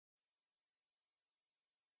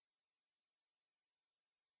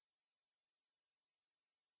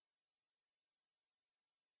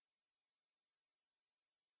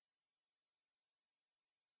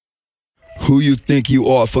Who you think you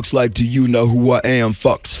are? Fucks like, do you know who I am?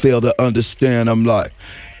 Fucks fail to understand. I'm like,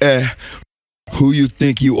 Who you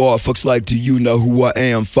think you are? Fucks like, do you know who I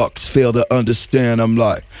am? Fucks fail to understand. I'm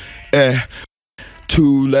like,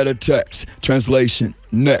 Two-letter text, translation,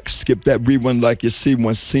 next. Skip that rewind like you see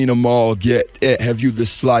one, seen them all, get it. Have you the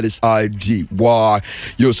slightest idea why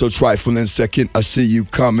you're so trifling? Second, I see you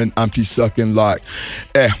coming, I'm sucking like,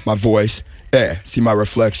 my voice, see my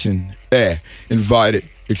reflection, invited,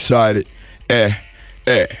 excited,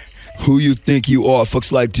 Who you think you are?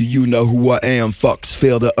 Fucks like, do you know who I am? Fucks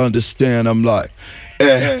fail to understand. I'm like,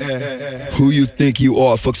 Who you think you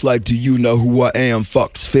are? Fucks like, do you know who I am?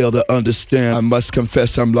 Fucks fail to understand. I must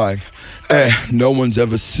confess, I'm like, no one's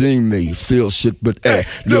ever seen me feel shit but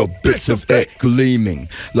little bits of gleaming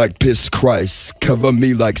like piss Christ. Cover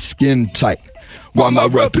me like skin tight. Why my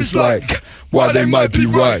rep is like, why they might be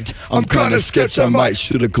right. I'm kinda sketch, I might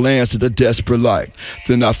shoot a glance at the desperate light.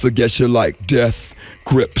 Then I forget you're like death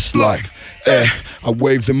grips like, I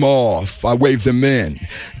wave them off, I wave them in.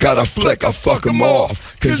 Got a fleck, I fuck them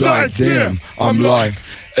off, cause I ain't them. I'm like,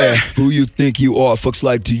 who you think you are? Fucks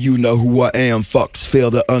like, do you know who I am? Fucks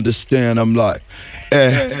fail to understand. I'm like,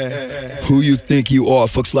 who you think you are?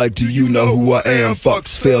 Fucks like, do you know who I am?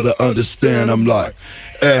 Fucks fail to understand. I'm like,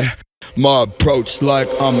 my approach like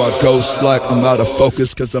I'm a ghost, like I'm out of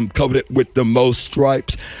focus cause I'm coated with the most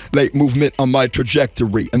stripes. Late movement on my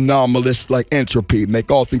trajectory, anomalous like entropy.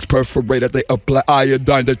 Make all things perforated, they apply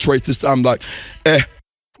iodine to traces. I'm like,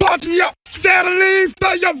 party up, stand and leave,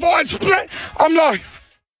 though your voice split. I'm like,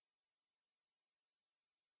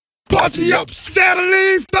 party up, stand and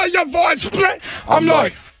leave, though your voice split. I'm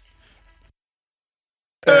like,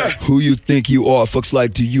 who you think you are? Fucks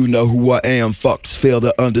like, do you know who I am? Fucks fail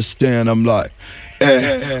to understand. I'm like,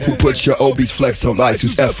 who put your obese flex on ice?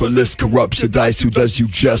 Who's effortless, corrupts your dice? Who does you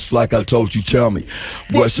just like I told you? Tell me,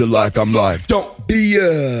 what's it like? I'm like, don't be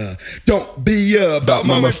about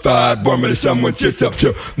mummified woman that someone checks up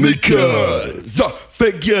to me, cause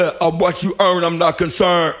figure of what you earn, I'm not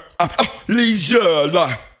concerned. Leisure,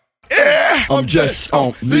 like, I'm just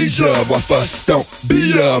on leisure. My fuss don't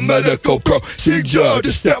be a medical procedure.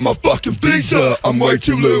 Just step my fucking visa. I'm way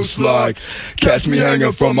too loose, like, catch me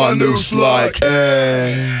hanging from my noose, like,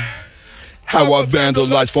 how I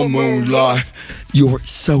vandalize for moonlight. You're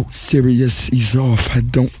so serious, ease off. I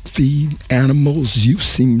don't feed animals, you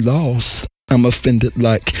seem lost. I'm offended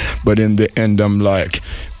like, but in the end I'm like,